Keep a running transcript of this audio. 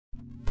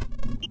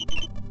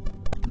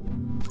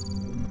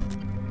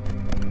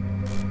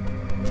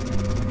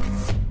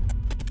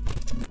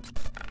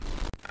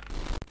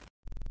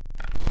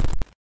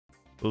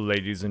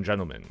Ladies and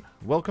gentlemen,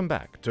 welcome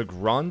back to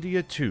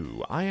Grandia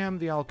 2. I am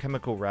the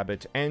Alchemical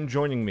Rabbit, and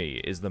joining me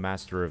is the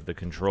master of the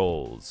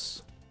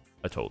controls,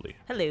 Atoli.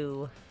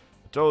 Hello.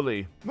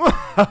 Atoli.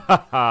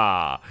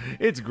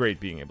 It's great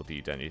being able to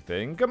eat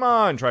anything. Come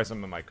on, try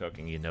some of my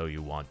cooking. You know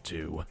you want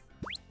to.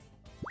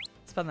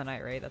 Spend the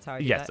night, right? That's how I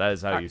do Yes, that? that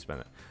is how you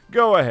spend it.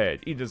 Go ahead,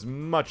 eat as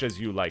much as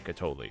you like,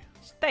 Atoli.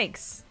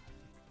 Thanks.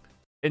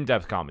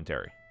 In-depth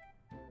commentary.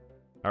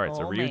 Alright,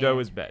 so Oh, Ryudo man.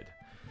 is bed.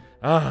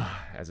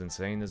 As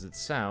insane as it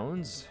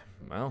sounds,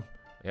 well,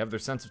 they have their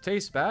sense of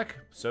taste back,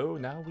 so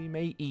now we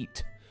may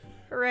eat.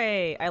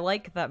 Hooray. I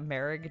like that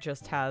Merrick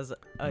just has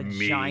a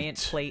Meat. giant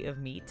plate of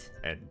meat.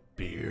 And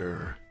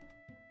beer.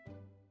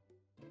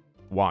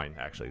 Wine,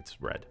 actually, it's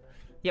red.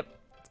 Yep,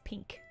 it's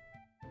pink.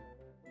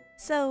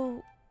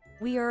 So,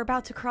 we are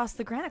about to cross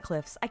the granite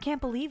cliffs. I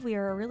can't believe we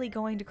are really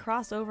going to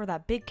cross over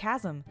that big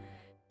chasm.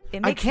 It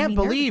I makes can't me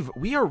nervous. believe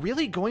we are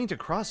really going to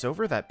cross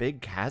over that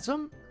big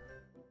chasm?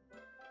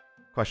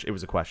 It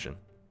was a question.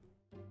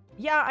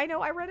 Yeah, I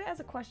know. I read it as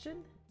a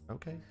question.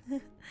 Okay.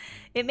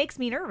 It makes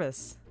me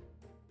nervous.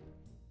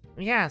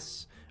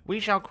 Yes,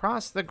 we shall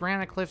cross the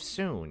granite cliffs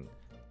soon.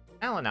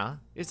 Elena,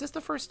 is this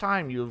the first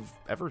time you've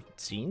ever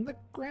seen the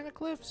granite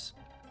cliffs?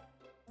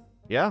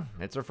 Yeah,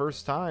 it's her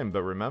first time,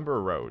 but remember,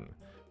 Roan,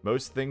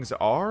 most things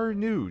are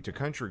new to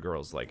country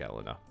girls like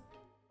Elena.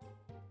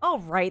 All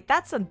right,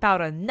 that's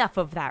about enough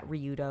of that,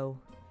 Ryudo.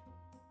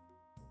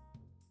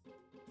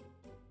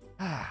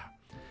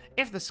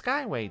 If the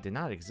Skyway did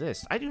not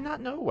exist, I do not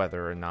know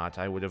whether or not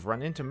I would have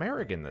run into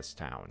Merrick in this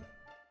town.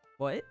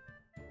 What?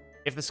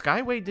 If the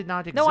Skyway did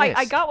not exist... No,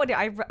 I got what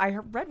I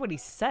read what he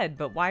said,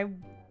 but why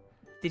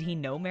did he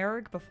know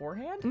Merrick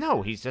beforehand?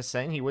 No, he's just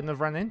saying he wouldn't have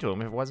run into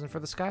him if it wasn't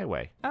for the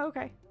Skyway. Oh,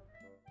 okay.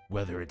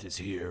 Whether it is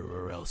here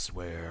or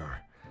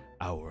elsewhere,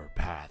 our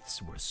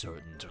paths were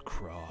certain to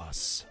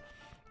cross.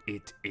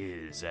 It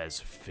is as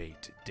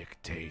fate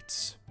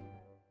dictates.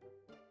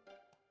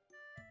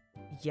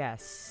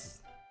 Yes.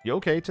 You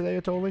okay today,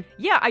 Atoli?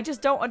 Yeah, I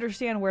just don't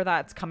understand where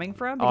that's coming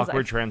from. because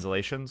Awkward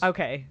translations?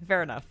 Okay,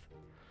 fair enough.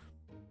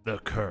 The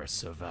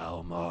curse of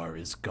Almar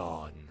is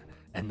gone,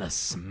 and the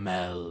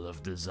smell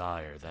of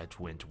desire that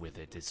went with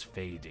it is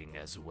fading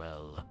as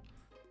well.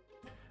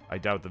 I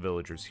doubt the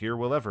villagers here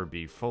will ever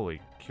be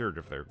fully cured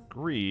of their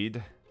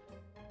greed.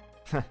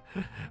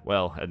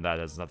 Well, and that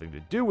has nothing to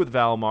do with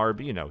Valmar,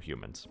 but you know,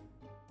 humans.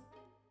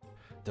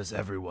 Does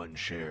everyone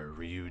share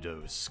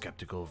Ryudo's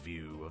skeptical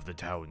view of the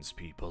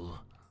townspeople?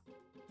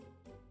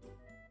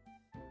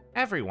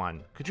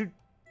 Everyone, could you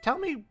tell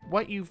me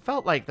what you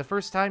felt like the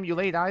first time you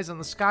laid eyes on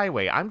the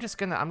Skyway? I'm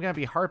gonna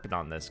be harping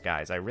on this,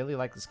 guys. I really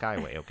like the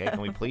Skyway, okay? Can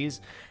we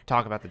please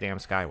talk about the damn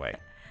Skyway?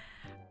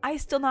 I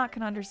still not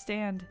can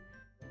understand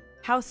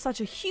how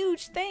such a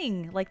huge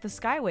thing like the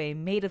Skyway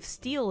made of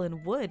steel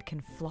and wood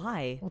can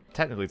fly. Well,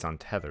 technically it's on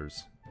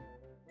tethers.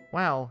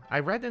 Well,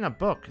 I read in a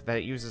book that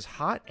it uses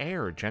hot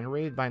air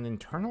generated by an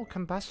internal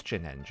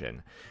combustion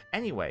engine.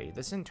 Anyway,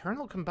 this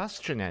internal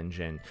combustion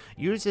engine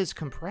uses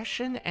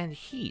compression and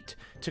heat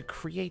to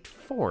create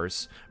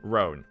force.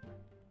 Roan,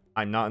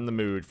 I'm not in the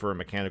mood for a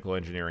mechanical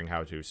engineering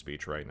how-to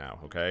speech right now,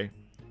 okay?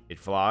 It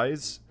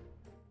flies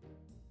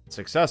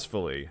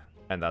successfully,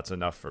 and that's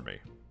enough for me.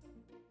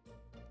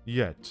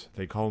 Yet,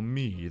 they call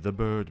me the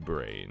bird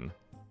brain.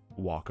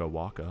 Waka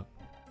waka.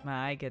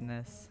 My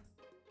goodness.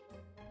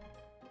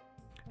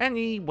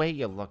 Any way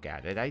you look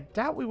at it, I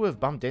doubt we would have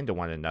bumped into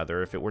one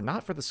another if it were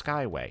not for the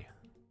Skyway.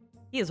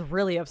 He is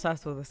really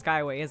obsessed with the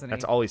Skyway, isn't he?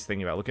 That's all he's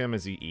thinking about. Look at him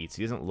as he eats.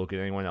 He doesn't look at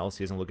anyone else.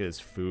 He doesn't look at his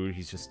food.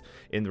 He's just,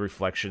 in the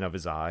reflection of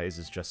his eyes,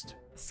 is just...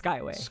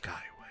 Skyway.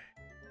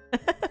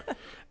 Skyway.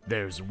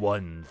 There's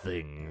one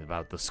thing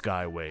about the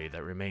Skyway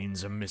that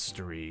remains a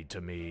mystery to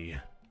me.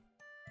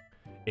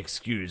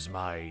 Excuse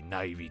my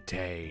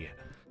naivete,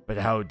 but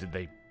how did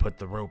they put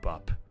the rope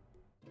up?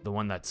 The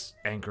one that's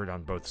anchored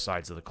on both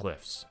sides of the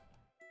cliffs.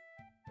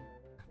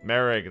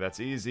 Merrick,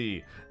 that's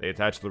easy. They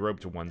attach the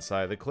rope to one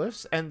side of the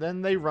cliffs, and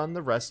then they run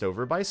the rest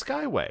over by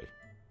Skyway.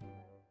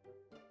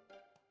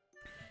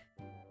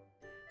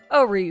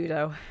 Oh,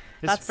 Ryudo.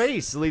 His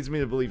face leads me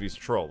to believe he's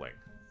trolling.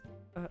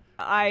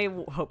 I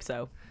hope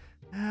so.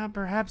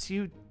 Perhaps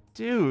you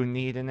do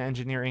need an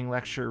engineering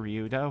lecture,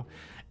 Ryudo.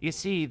 You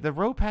see, the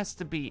rope has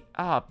to be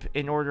up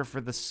in order for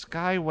the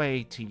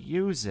Skyway to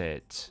use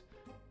it.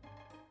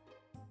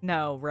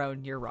 No,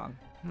 Roan, you're wrong.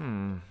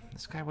 The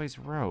Skyway's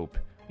rope.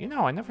 You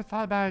know, I never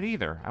thought about it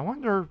either. I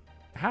wonder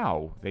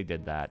how they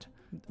did that.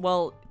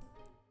 Well,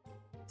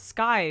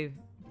 Sky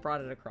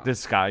brought it across. Did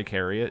Sky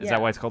carry it? Is that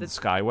why it's called the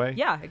Skyway?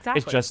 Yeah,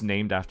 exactly. It's just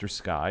named after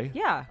Sky?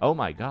 Yeah. Oh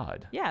my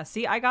god. Yeah,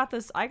 see, I got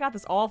this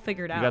all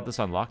figured out. You got this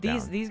on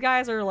lockdown. These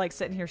guys are like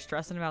sitting here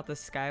stressing about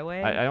this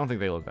Skyway. I don't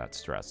think they look that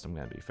stressed, I'm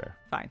gonna be fair.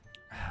 Fine.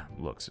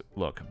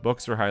 Look,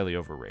 books are highly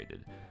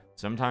overrated.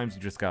 Sometimes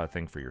you just gotta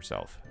think for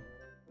yourself.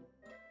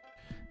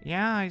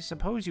 Yeah, I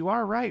suppose you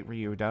are right,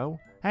 Ryudo.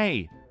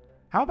 Hey,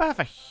 how about if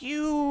a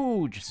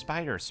huge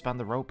spider spun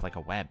the rope like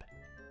a web?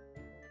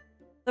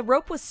 The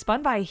rope was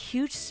spun by a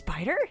huge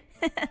spider?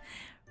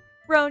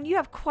 Roan, you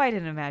have quite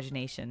an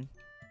imagination.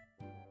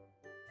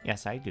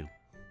 Yes, I do.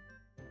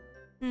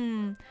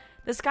 The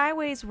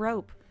Skyway's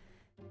rope.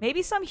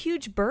 Maybe some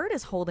huge bird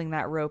is holding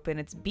that rope in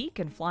its beak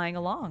and flying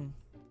along.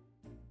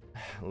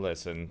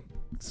 Listen,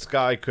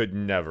 Sky could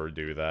never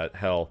do that.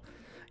 Hell,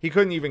 he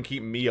couldn't even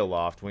keep me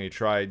aloft when he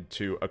tried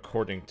to,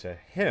 according to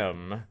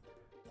him,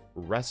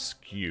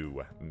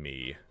 rescue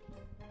me.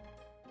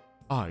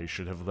 I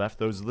should have let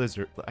those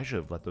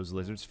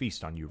lizards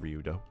feast on you,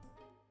 Ryudo.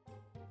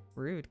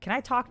 Rude. Can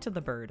I talk to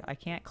the bird? I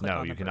can't click on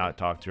No, the you bird. cannot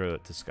talk to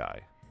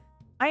Sky.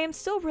 I am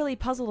still really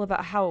puzzled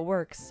about how it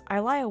works. I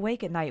lie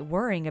awake at night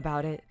worrying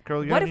about it.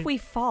 Girl, What if we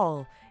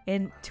fall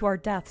into our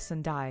deaths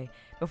and die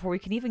before we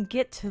can even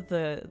get to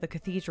the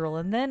cathedral,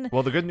 and then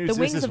Well, the good news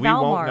wings is of we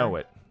won't Valmar. know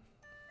it.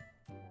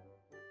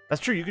 That's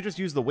true. You could just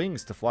use the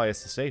wings to fly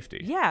us to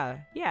safety. Yeah,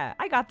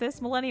 I got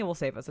this. Millennia will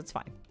save us. It's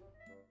fine.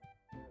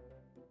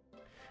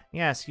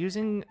 Yes,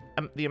 using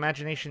the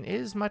imagination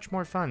is much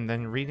more fun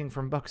than reading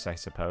from books, I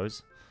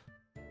suppose.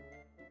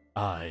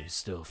 I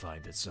still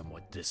find it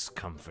somewhat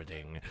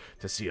discomforting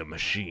to see a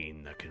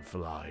machine that can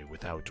fly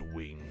without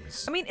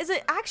wings. I mean, is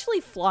it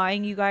actually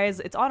flying, you guys?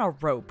 It's on a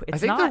rope. It's I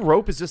think not... the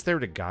rope is just there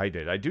to guide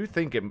it. I do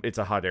think it's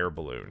a hot air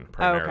balloon,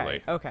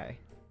 primarily. Okay.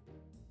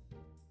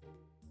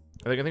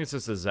 I think it's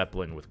just a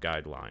Zeppelin with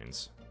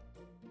guidelines.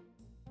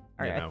 All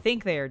right, You know. I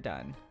think they are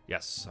done.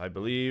 Yes, I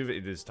believe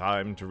it is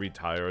time to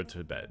retire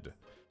to bed.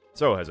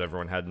 So, has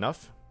everyone had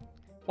enough?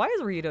 Why is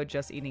Ryudo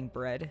just eating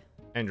bread?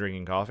 And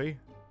drinking coffee?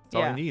 That's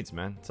all Yeah. he needs,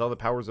 man. It's all that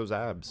powers those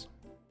abs.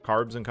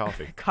 Carbs and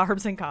coffee.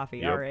 Carbs and coffee.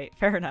 Yep. All right,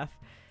 fair enough.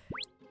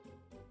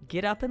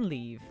 Get up and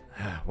leave.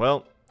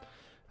 Well,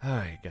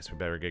 I guess we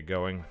better get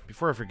going.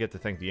 Before I forget to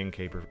thank the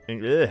innkeeper.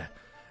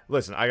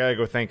 Listen, I gotta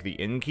go thank the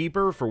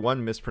innkeeper for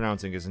one,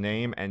 mispronouncing his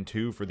name, and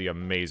two, for the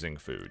amazing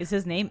food. Is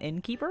his name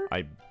Innkeeper?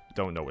 I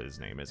don't know what his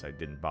name is. I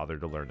didn't bother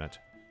to learn it.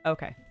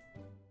 Okay.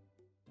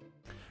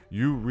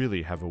 You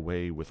really have a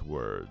way with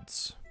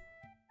words.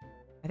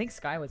 I think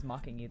Sky was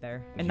mocking you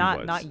there, and He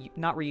not was.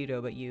 not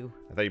Ryudo, but you.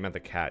 I thought you meant the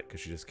cat,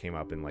 because she just came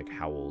up and, like,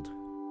 howled.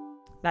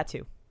 That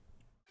too.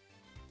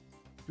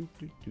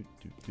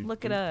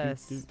 Look at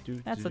us.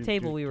 That's the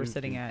table we were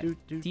sitting at.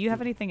 Do you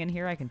have anything in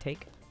here I can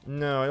take?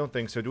 No, I don't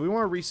think so. Do we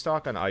want to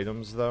restock on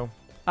items, though?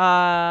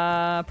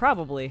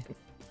 Probably.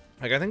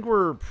 Like, I think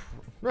we're...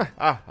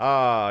 yeah,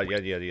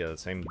 the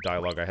same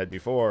dialogue I had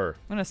before.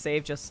 I'm gonna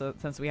save just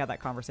since we had that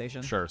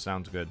conversation. Sure,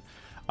 sounds good.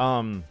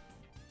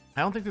 I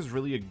don't think there's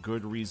really a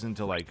good reason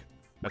to, like,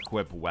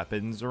 equip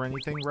weapons or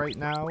anything right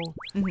now.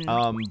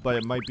 But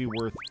it might be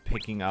worth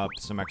picking up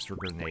some extra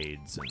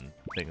grenades and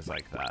things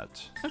like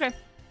that. Okay.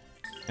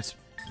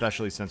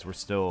 Especially since we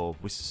still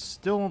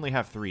only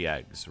have 3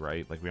 eggs,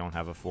 right? Like, we don't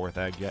have a 4th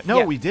egg yet. No,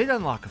 Yeah. we did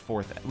unlock a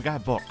 4th egg. We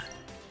got a book.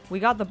 We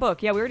got the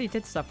book. Yeah, we already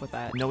did stuff with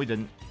that. No, we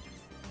didn't.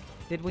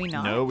 Did we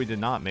not? No, we did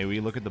not. May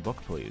we look at the book,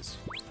 please?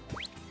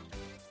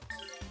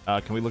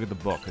 Can we look at the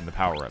book in the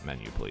power-up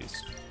menu,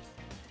 please?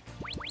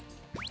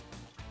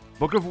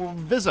 Book of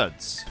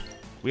Wizards.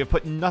 We have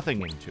put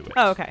nothing into it.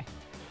 Oh, okay.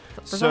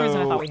 For some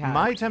reason, I thought we had.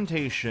 My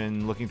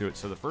temptation, looking through it,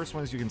 so the first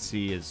one, as you can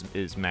see,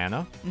 is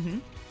mana.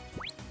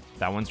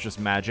 That one's just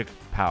magic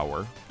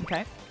power.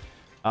 Okay.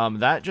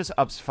 That just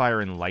ups fire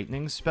and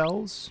lightning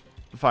spells,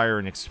 fire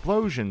and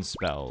explosion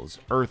spells,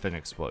 earth and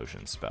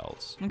explosion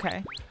spells.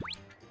 Okay.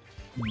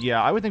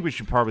 Yeah, I would think we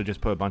should probably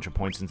just put a bunch of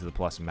points into the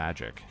plus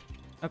magic.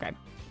 Okay.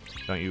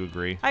 Don't you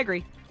agree? I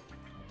agree.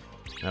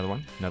 Another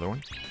one, another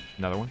one,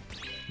 another one,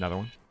 another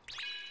one.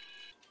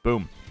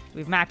 Boom.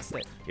 We've maxed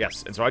it.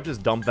 Yes, and so I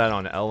just dumped that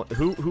on L.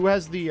 Who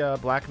has the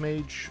black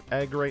mage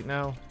egg right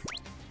now?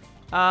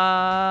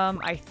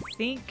 I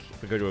think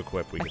If we go to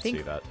equip, we I can think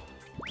see that.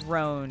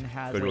 Roan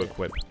has Go to it.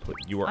 equip.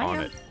 You were I on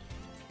am. it.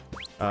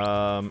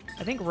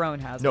 I think Roan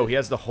has No, it. he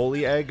has the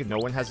holy egg. No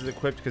one has it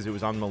equipped because it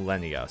was on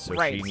Millennia, so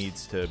Right. she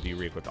needs to be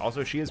re-equipped.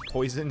 Also, she is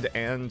poisoned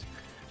and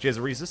she has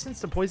a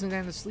resistance to poison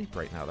and to sleep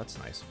right now. That's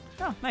nice.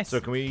 Oh, nice. So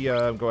can we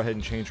go ahead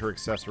and change her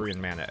accessory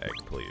and mana egg,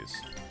 please?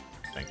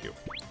 Thank you.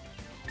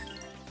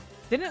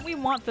 Didn't we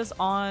want this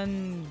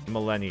on...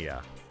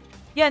 Millennia.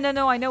 Yeah,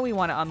 no, I know we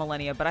want it on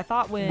Millennia, but I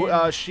thought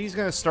when... She's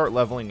going to start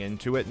leveling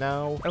into it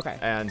now. Okay.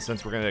 And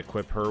since we're going to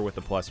equip her with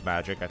the plus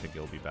magic, I think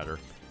it'll be better.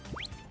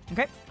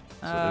 Okay.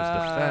 So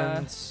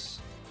there's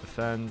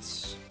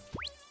defense,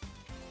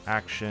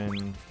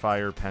 action,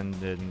 fire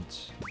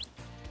pendant,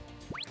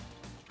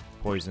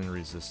 poison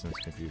resistance,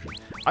 confusion.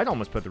 I'd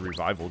almost put the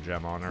revival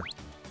gem on her.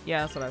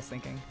 Yeah, that's what I was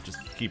thinking. Just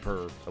keep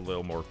her a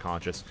little more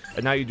conscious.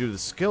 And now you do the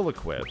skill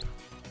equip.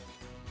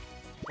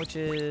 Which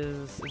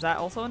is that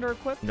also under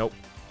equip? Nope.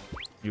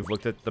 You've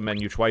looked at the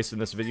menu twice in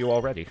this video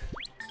already.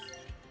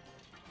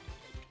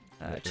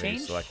 Then you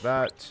Change? select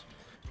that.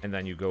 And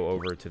then you go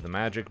over to the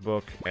magic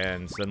book,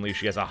 and suddenly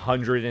she has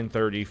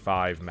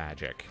 135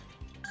 magic.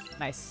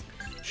 Nice.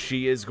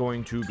 She is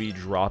going to be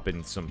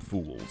dropping some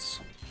fools.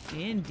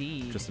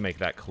 Indeed. Just to make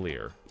that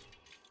clear.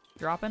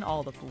 dropping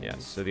all the fools.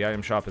 Yes, so the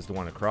item shop is the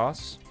one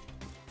across.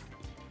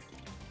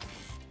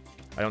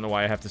 I don't know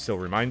why I have to still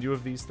remind you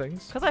of these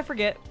things. Because I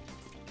forget.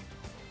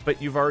 But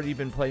you've already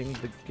been playing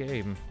the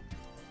game.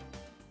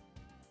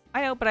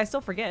 I know, but I still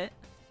forget.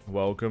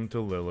 Welcome to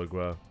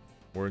Liligua.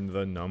 We're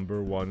the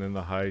 #1 in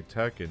the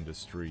high-tech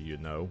industry, you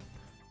know.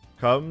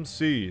 Come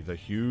see the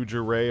huge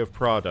array of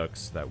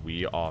products that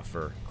we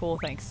offer. Cool,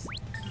 thanks.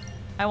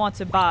 I want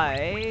to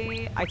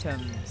buy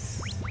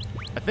items.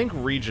 I think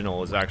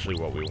regional is actually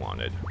what we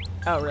wanted.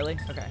 Oh, really?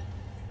 Okay.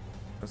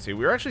 Let's see,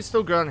 we're actually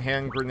still good on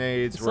hand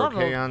grenades. Still We're have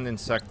okay a- on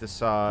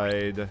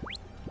insecticide.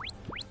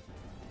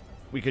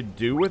 We could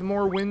do with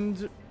more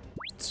wind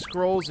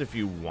scrolls if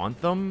you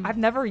want them. I've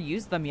never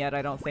used them yet,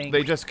 I don't think.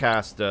 They just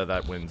cast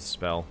that wind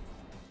spell.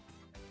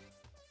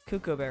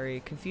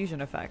 Kukoberry,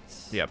 confusion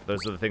effects. Yep,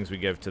 those are the things we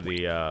give to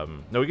the,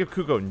 no, we give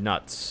Kuko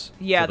nuts.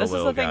 Yeah, to the this is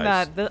little the thing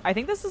guys. that I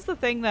think this is the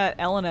thing that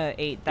Elena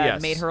ate that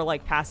Yes. made her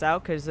like pass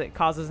out because it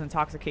causes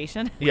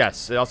intoxication.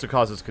 Yes, it also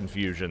causes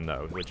confusion,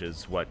 though, which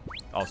is what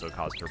also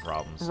caused her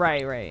problems.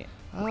 Right.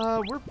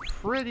 We're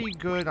pretty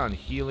good on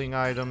healing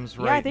items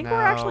right now. Yeah, I think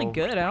we're actually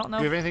good. I don't know.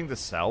 Do we have anything to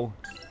sell?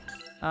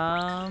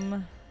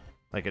 Um.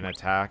 Like an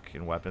attack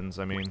and weapons,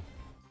 I mean?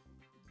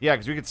 Yeah,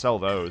 because we could sell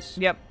those.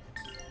 Yep.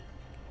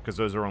 Because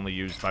those are only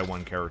used by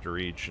one character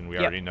each, and we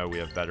already know we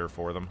have better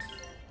for them.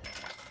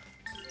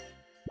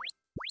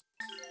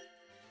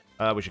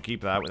 We should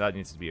keep that. That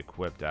needs to be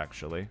equipped,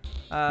 actually.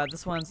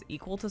 This one's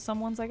equal to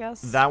someone's, I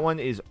guess. That one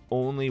is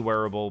only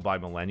wearable by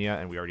Millennia,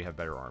 and we already have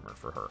better armor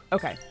for her.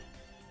 Okay.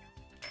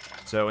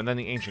 So, and then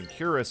the Ancient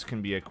Cuirass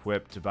can be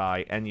equipped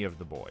by any of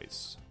the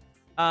boys.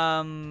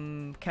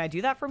 Can I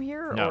do that from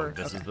here? No, or?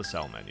 this Okay. is the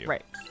sell menu.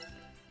 Right.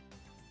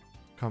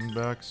 Come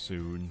back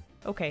soon.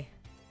 Okay.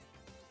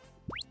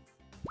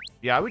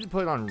 Yeah, I would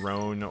put it on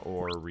Roan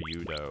or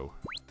Ryudo.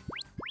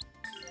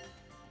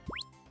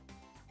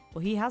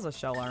 Well, he has a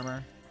shell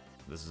armor.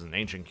 This is an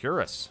Ancient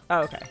Cuirass.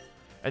 Oh, okay.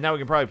 And now we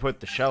can probably put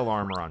the shell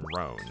armor on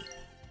Roan.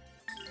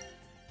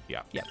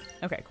 Yeah. Yep.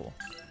 Okay, cool.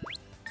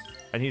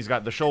 And he's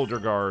got the shoulder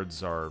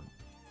guards are,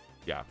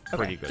 yeah,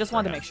 pretty Okay. good. Just for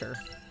wanted him. to make sure.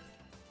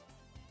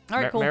 All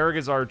right, cool. Merrick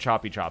is our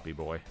choppy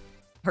boy.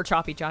 Her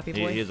choppy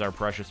boy. He is our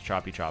precious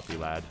choppy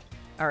lad.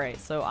 All right,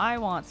 so I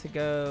want to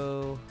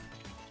go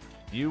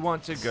You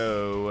want to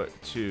go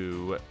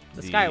to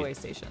the Skyway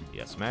station.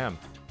 Yes, ma'am.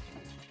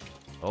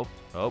 Oh,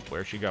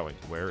 where's she going?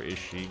 Where is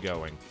she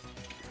going?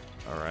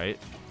 All right,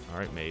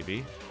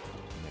 maybe.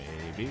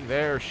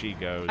 There she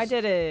goes. I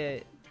did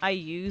it. I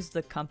used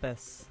the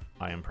compass.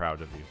 I am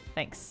proud of you.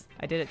 Thanks.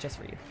 I did it just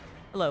for you.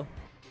 Hello.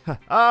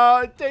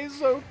 It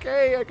tastes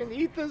okay. I can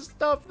eat this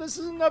stuff. This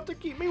is enough to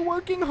keep me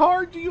working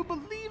hard. Do you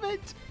believe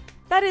it?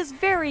 That is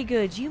very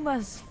good. You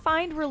must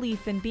find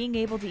relief in being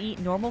able to eat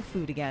normal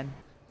food again.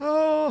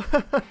 Oh,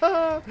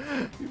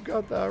 you've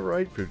got that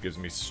right. Food gives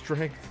me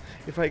strength.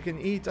 If I can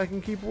eat, I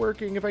can keep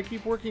working. If I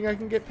keep working, I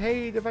can get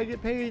paid. If I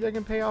get paid, I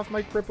can pay off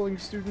my crippling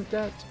student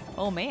debt.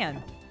 Oh,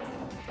 man.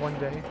 One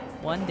day.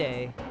 One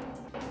day.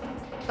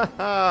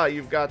 Haha,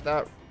 you've got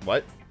that.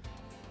 What?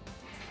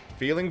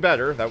 Feeling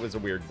better. That was a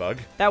weird bug.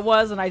 That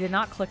was, and I did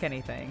not click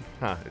anything.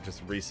 Huh, it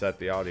just reset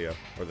the audio.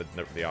 Or the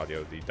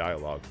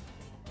dialogue.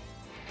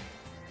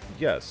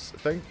 Yes,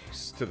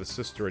 thanks to the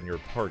sister in your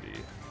party.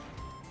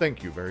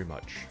 Thank you very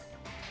much.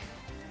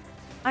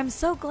 I'm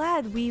so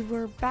glad we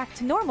were back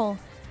to normal.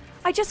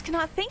 I just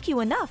cannot thank you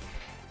enough.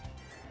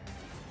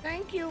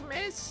 Thank you,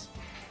 miss.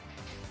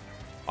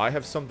 I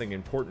have something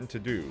important to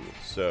do,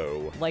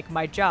 so Like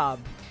my job.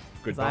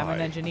 Because goodbye. I'm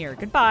an engineer.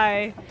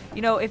 Goodbye.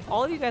 You know, if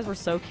all of you guys were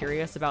so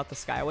curious about the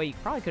Skyway, you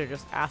probably could have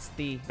just asked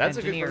the That's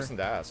engineer. a good person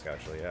to ask,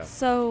 actually, yeah.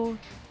 So,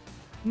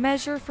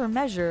 measure for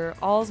measure,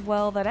 all's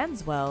well that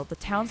ends well. The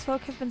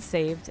townsfolk have been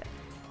saved,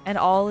 and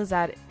all is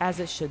as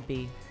it should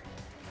be.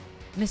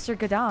 Mr.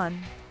 Gadan,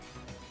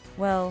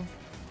 well,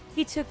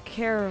 he took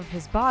care of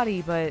his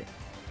body, but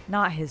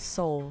not his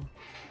soul.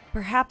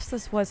 Perhaps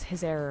this was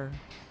his error.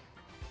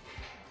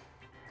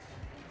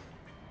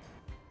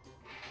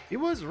 He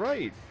was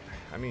right.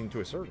 I mean, to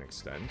a certain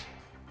extent.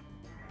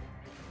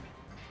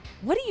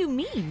 What do you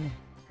mean?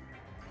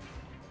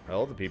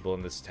 Well, the people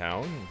in this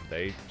town,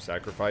 they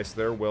sacrificed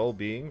their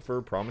well-being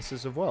for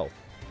promises of wealth.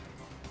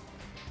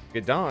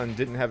 Gadan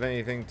didn't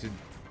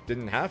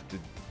have to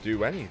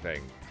do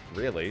anything,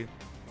 really.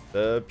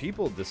 The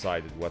people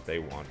decided what they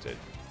wanted.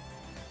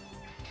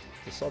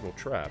 It's a subtle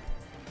trap.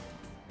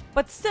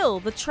 But still,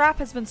 the trap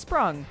has been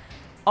sprung.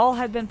 All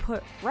had been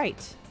put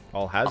right.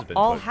 All has been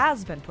All put.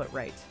 has been put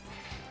right.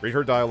 Read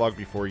her dialogue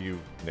before you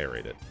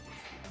narrate it.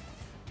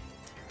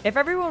 If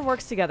everyone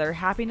works together,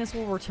 happiness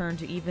will return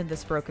to even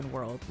this broken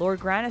world. Lord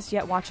Grannis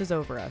yet watches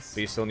over us.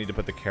 So you still need to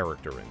put the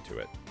character into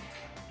it.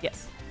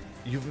 Yes.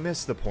 You've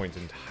missed the point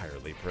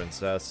entirely,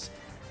 Princess.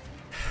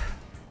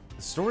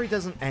 The story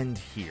doesn't end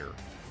here.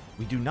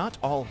 We do not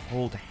all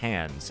hold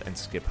hands and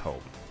skip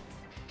home.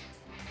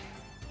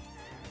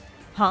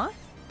 Huh?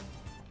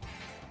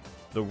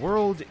 The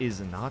world is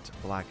not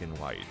black and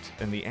white,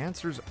 and the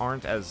answers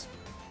aren't as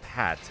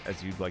pat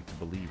as you'd like to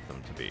believe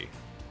them to be.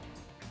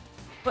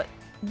 But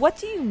what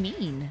do you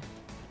mean?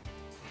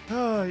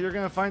 You're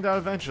gonna find out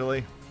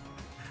eventually.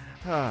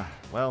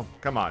 Well,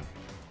 come on.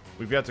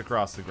 We've yet to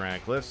cross the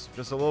Granite Cliffs,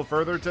 just a little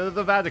further to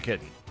the Vatican.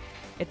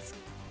 It's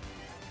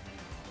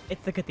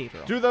the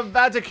cathedral. To the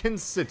Vatican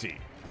City,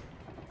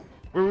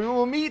 where we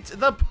will meet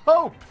the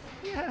Pope.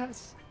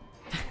 Yes.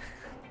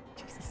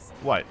 Jesus.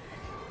 What?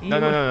 You-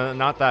 No,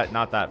 not that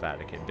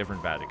Vatican.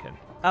 Different Vatican.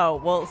 Oh,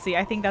 well, see,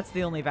 I think that's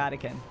the only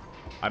Vatican.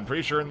 I'm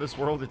pretty sure in this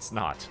world it's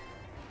not.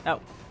 Oh,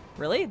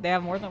 really? They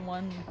have more than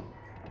one?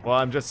 Well,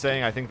 I'm just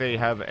saying I think they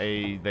have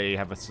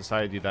a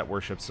society that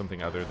worships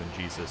something other than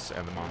Jesus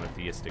and the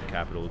monotheistic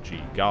capital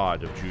G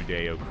God of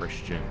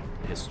Judeo-Christian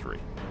history.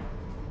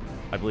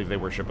 I believe they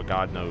worship a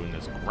god known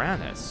as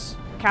Granus.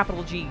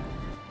 Capital G. It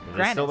is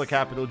Granus. still the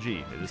capital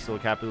G. It is still a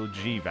capital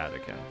G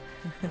Vatican.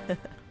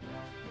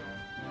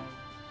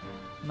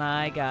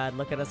 My God,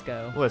 look at us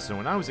go. Listen,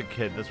 when I was a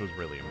kid, this was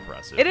really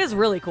impressive. It is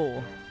really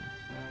cool.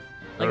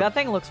 Like, Or- that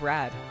thing looks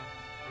rad.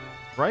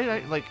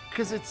 Right?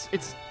 Because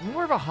it's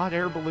more of a hot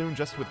air balloon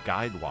just with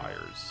guide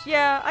wires.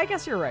 Yeah, I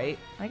guess you're right.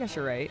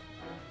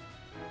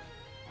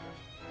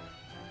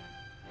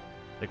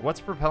 Like,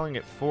 what's propelling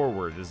it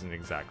forward isn't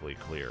exactly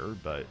clear,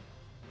 but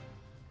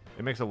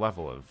it makes a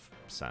level of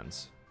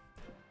sense.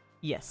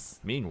 Yes.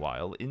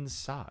 Meanwhile,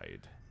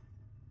 inside.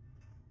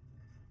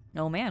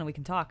 Oh man, we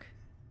can talk.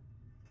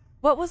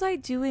 What was I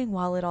doing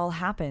while it all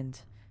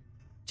happened?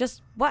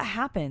 Just what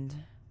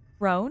happened?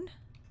 Roan?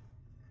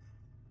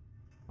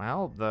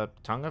 Well, the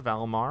Tongue of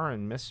Elmar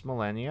and Miss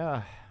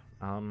Millennia,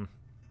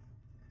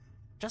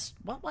 just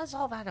what was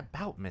all that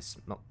about, Miss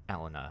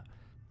Elena?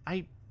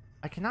 I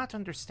cannot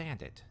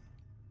understand it.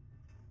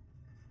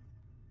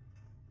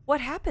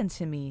 What happened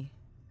to me?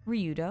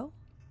 Ryudo?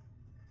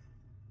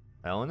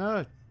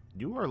 Elena,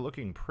 you are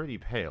looking pretty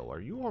pale.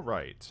 Are you all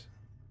right?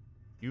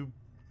 You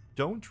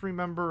don't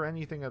remember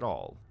anything at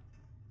all.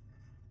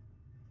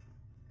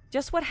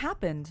 Just what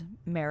happened,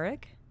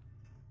 Merrick?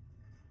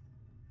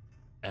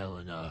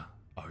 Elena,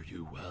 are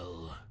you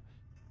well?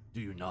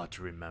 Do you not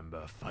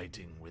remember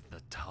fighting with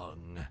the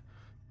tongue?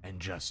 And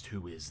just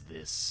who is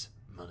this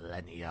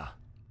Millennia?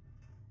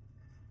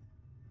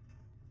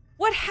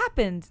 What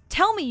happened?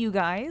 Tell me, you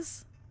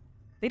guys.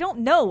 They don't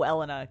know,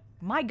 Elena.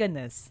 My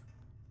goodness.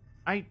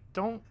 I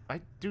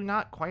do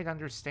not quite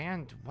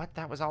understand what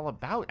that was all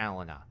about,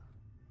 Elena.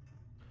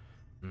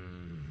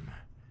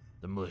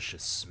 The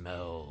malicious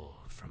smell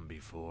from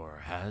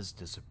before has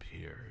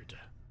disappeared.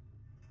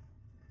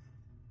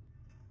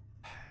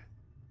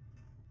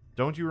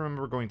 Don't you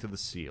remember going to the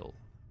seal?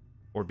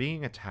 Or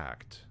being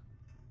attacked?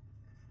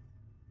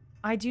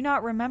 I do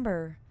not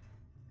remember.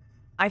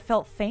 I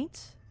felt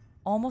faint,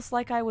 almost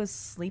like I was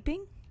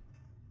sleeping.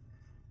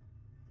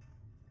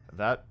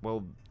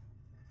 Well,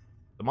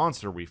 the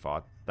monster we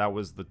fought, that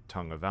was the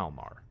Tongue of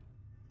Almar.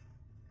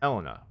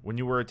 Elena, when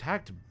you were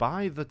attacked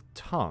by the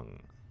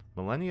tongue,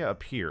 Millennia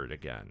appeared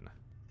again.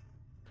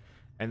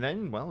 And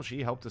then, well,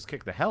 she helped us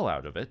kick the hell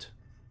out of it.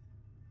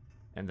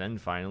 And then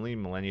finally,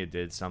 Millennia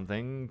did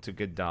something to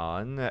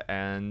Gadon,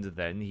 and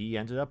then he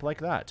ended up like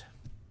that.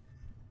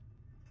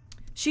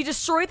 She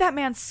destroyed that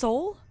man's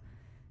soul?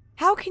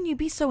 How can you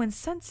be so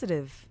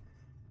insensitive?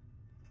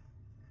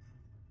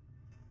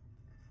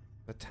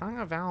 The Tongue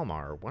of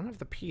Almar, one of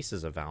the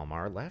pieces of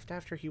Almar, left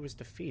after he was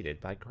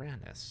defeated by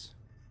Granus.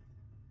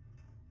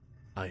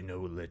 I know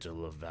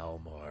little of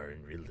Valmar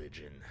and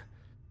religion.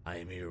 I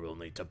am here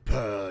only to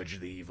purge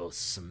the evil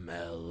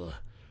smell.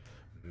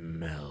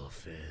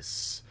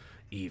 Melphis,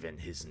 even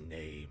his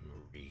name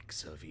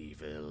reeks of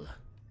evil.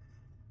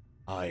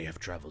 I have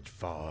traveled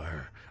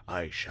far.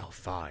 I shall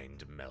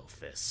find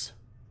Melphis.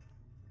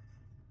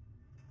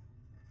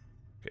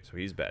 Okay, so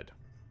he's dead.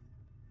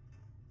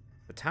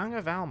 The Tongue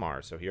of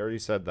Almar, so he already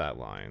said that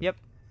line. Yep.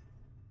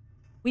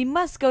 We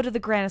must go to the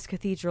Granus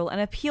Cathedral and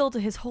appeal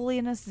to His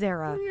Holiness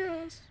Zera.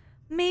 Yes.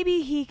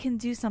 Maybe he can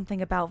do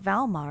something about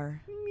Valmar.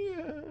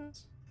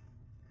 Yes.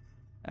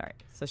 All right,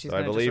 so she's So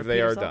I gonna just believe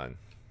they repeat are herself? done.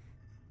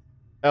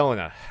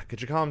 Elena,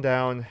 could you calm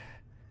down?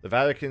 The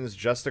Vatican's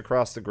just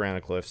across the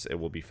granite cliffs. It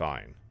will be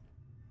fine.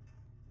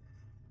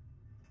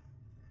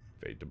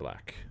 Fade to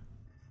black.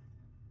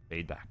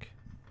 Fade back.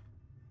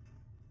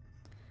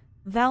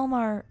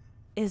 Valmar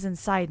is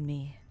inside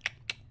me.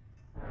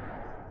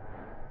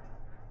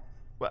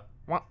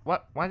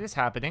 What is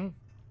happening?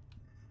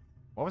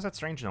 What was that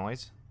strange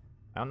noise?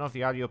 I don't know if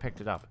the audio picked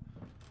it up.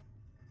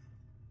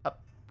 Up,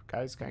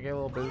 guys, can I get a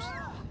little boost?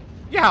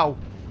 Yow!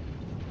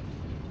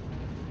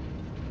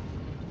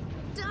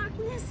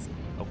 Darkness!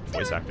 Oh,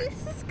 voice acting.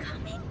 Darkness is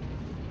coming!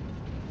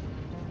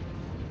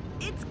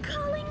 It's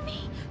calling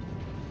me!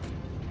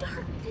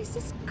 Darkness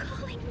is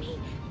calling me!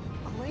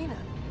 Elena!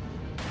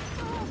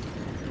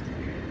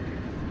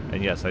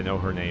 And yes, I know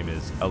her name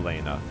is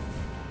Elena.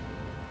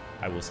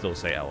 I will still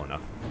say Elena.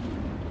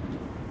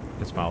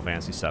 It's Final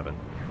Fantasy VII.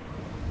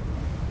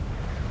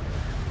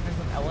 There's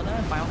an Elena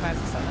in Final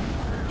Fantasy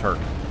VII. Turk.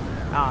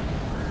 Ah.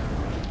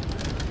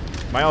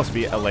 Might also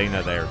be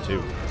Elena there,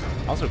 too.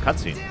 Also,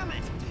 cutscene. Damn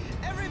it!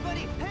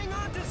 Everybody, hang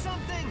on to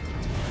something!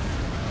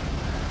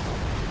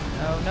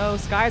 Oh no,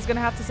 Sky's gonna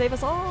have to save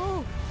us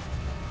all.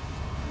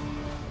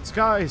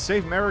 Sky,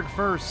 save Merrick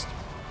first.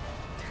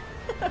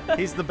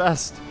 He's the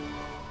best.